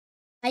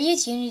I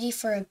used Unity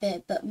for a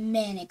bit, but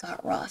man, it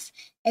got rough.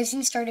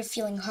 Everything started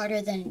feeling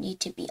harder than it needed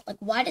to be. Like,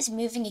 why does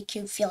moving a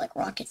cube feel like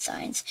rocket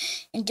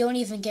science? And don't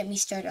even get me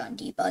started on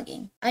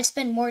debugging. I'd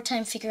spend more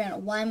time figuring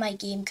out why my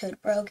game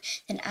code broke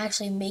than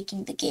actually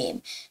making the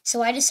game.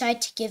 So I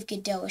decided to give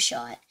Godot a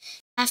shot.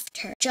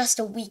 After just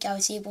a week, I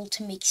was able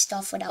to make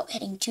stuff without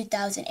hitting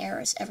 2,000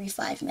 errors every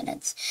 5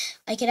 minutes.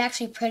 I could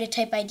actually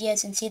prototype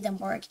ideas and see them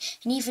work,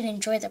 and even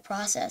enjoy the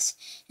process.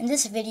 In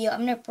this video,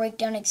 I'm going to break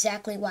down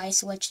exactly why I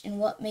switched and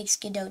what makes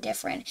Godot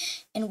different,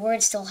 and where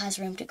it still has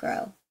room to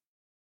grow.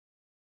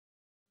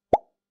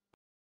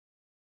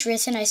 The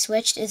reason I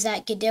switched is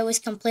that Godot is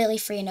completely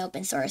free and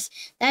open source.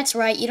 That's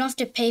right, you don't have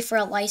to pay for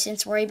a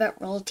license, worry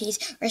about royalties,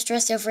 or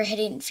stress over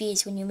hidden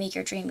fees when you make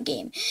your dream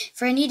game.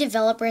 For indie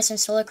developers and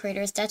solo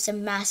creators, that's a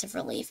massive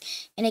relief.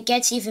 And it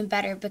gets even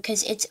better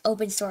because it's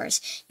open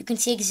source. You can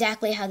see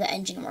exactly how the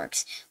engine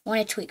works.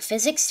 Want to tweak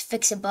physics,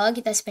 fix a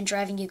bug that's been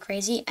driving you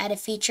crazy, add a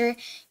feature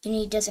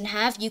Unity doesn't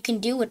have, you can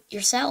do it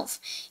yourself.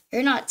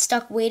 You're not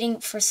stuck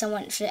waiting for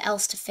someone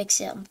else to fix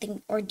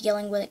something or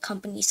dealing with a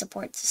company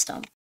support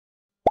system.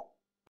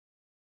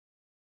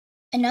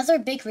 Another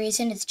big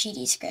reason is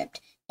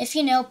GDScript. If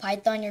you know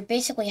Python, you're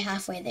basically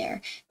halfway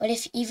there, but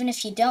even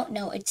if you don't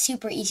know, it's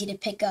super easy to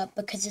pick up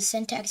because the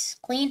syntax is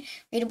clean,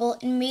 readable,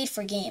 and made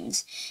for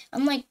games.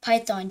 Unlike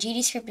Python,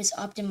 GDScript is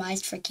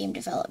optimized for game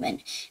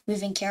development.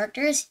 Moving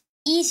characters,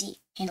 easy.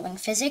 Handling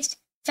physics,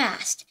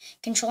 fast.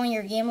 Controlling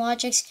your game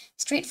logics,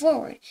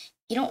 straightforward.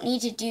 You don't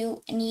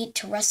need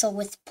to wrestle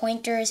with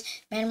pointers,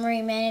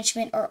 memory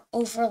management, or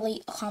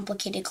overly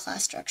complicated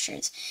class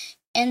structures.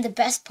 And the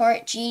best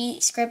part,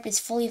 GDScript is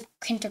fully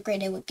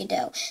integrated with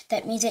Godot.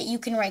 That means that you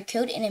can write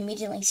code and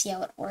immediately see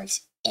how it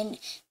works and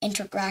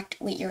interact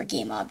with your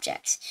game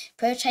objects.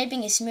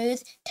 Prototyping is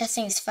smooth,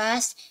 testing is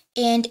fast,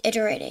 and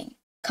iterating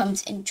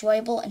becomes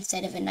enjoyable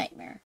instead of a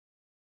nightmare.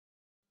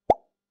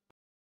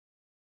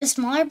 The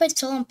smaller but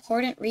still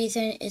important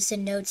reason is the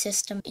node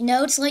system.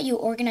 Nodes let you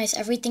organize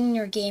everything in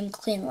your game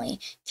cleanly.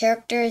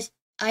 Characters,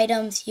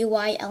 items,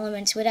 UI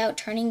elements without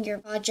turning your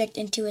project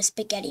into a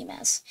spaghetti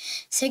mess.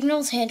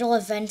 Signals handle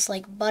events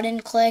like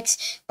button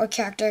clicks or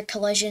character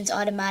collisions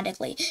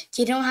automatically.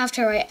 You don't have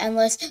to write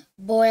endless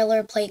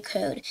boilerplate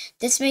code.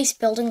 This makes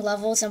building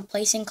levels and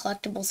placing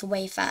collectibles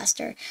way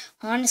faster.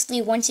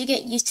 Honestly, once you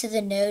get used to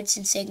the nodes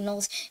and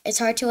signals, it's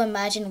hard to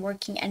imagine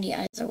working any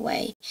other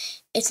way.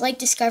 It's like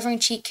discovering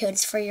cheat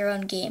codes for your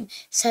own game.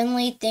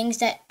 Suddenly, things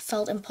that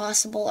felt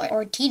impossible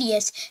or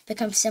tedious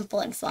become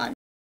simple and fun.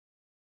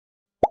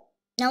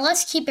 Now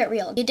let's keep it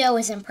real, Godot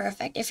isn't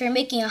perfect. If you're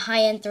making a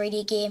high-end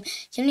 3D game,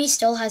 Unity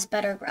still has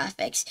better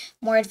graphics,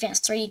 more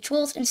advanced 3D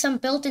tools, and some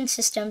built-in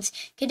systems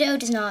Godot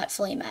does not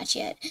fully match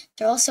yet.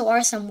 There also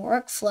are some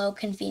workflow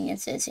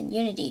conveniences in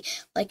Unity,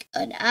 like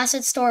an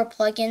asset store,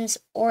 plugins,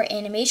 or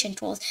animation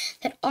tools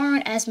that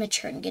aren't as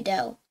mature in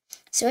Godot.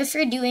 So if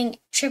you're doing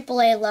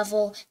AAA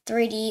level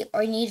 3D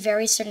or need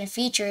very certain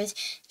features,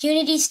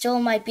 Unity still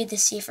might be the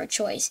safer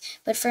choice.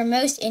 But for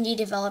most indie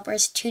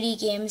developers, 2D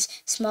games,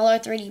 smaller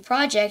 3D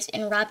projects,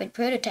 and rapid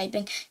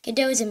prototyping,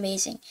 Godot is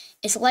amazing.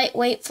 It's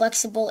lightweight,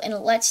 flexible, and it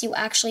lets you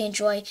actually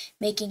enjoy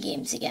making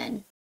games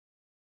again.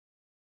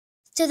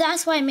 So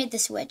that's why I made the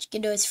switch.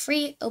 Godot is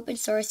free, open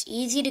source,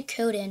 easy to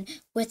code in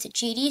with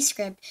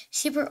GDScript,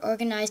 super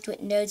organized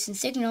with nodes and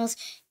signals,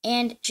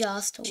 and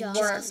just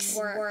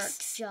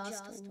works.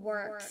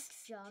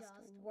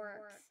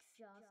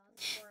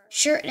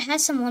 Sure, it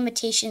has some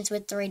limitations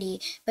with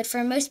 3D, but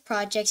for most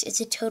projects, it's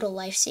a total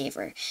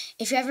lifesaver.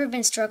 If you've ever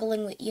been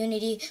struggling with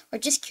Unity or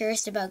just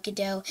curious about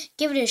Godot,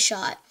 give it a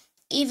shot.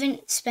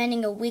 Even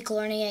spending a week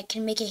learning it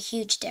can make a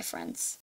huge difference.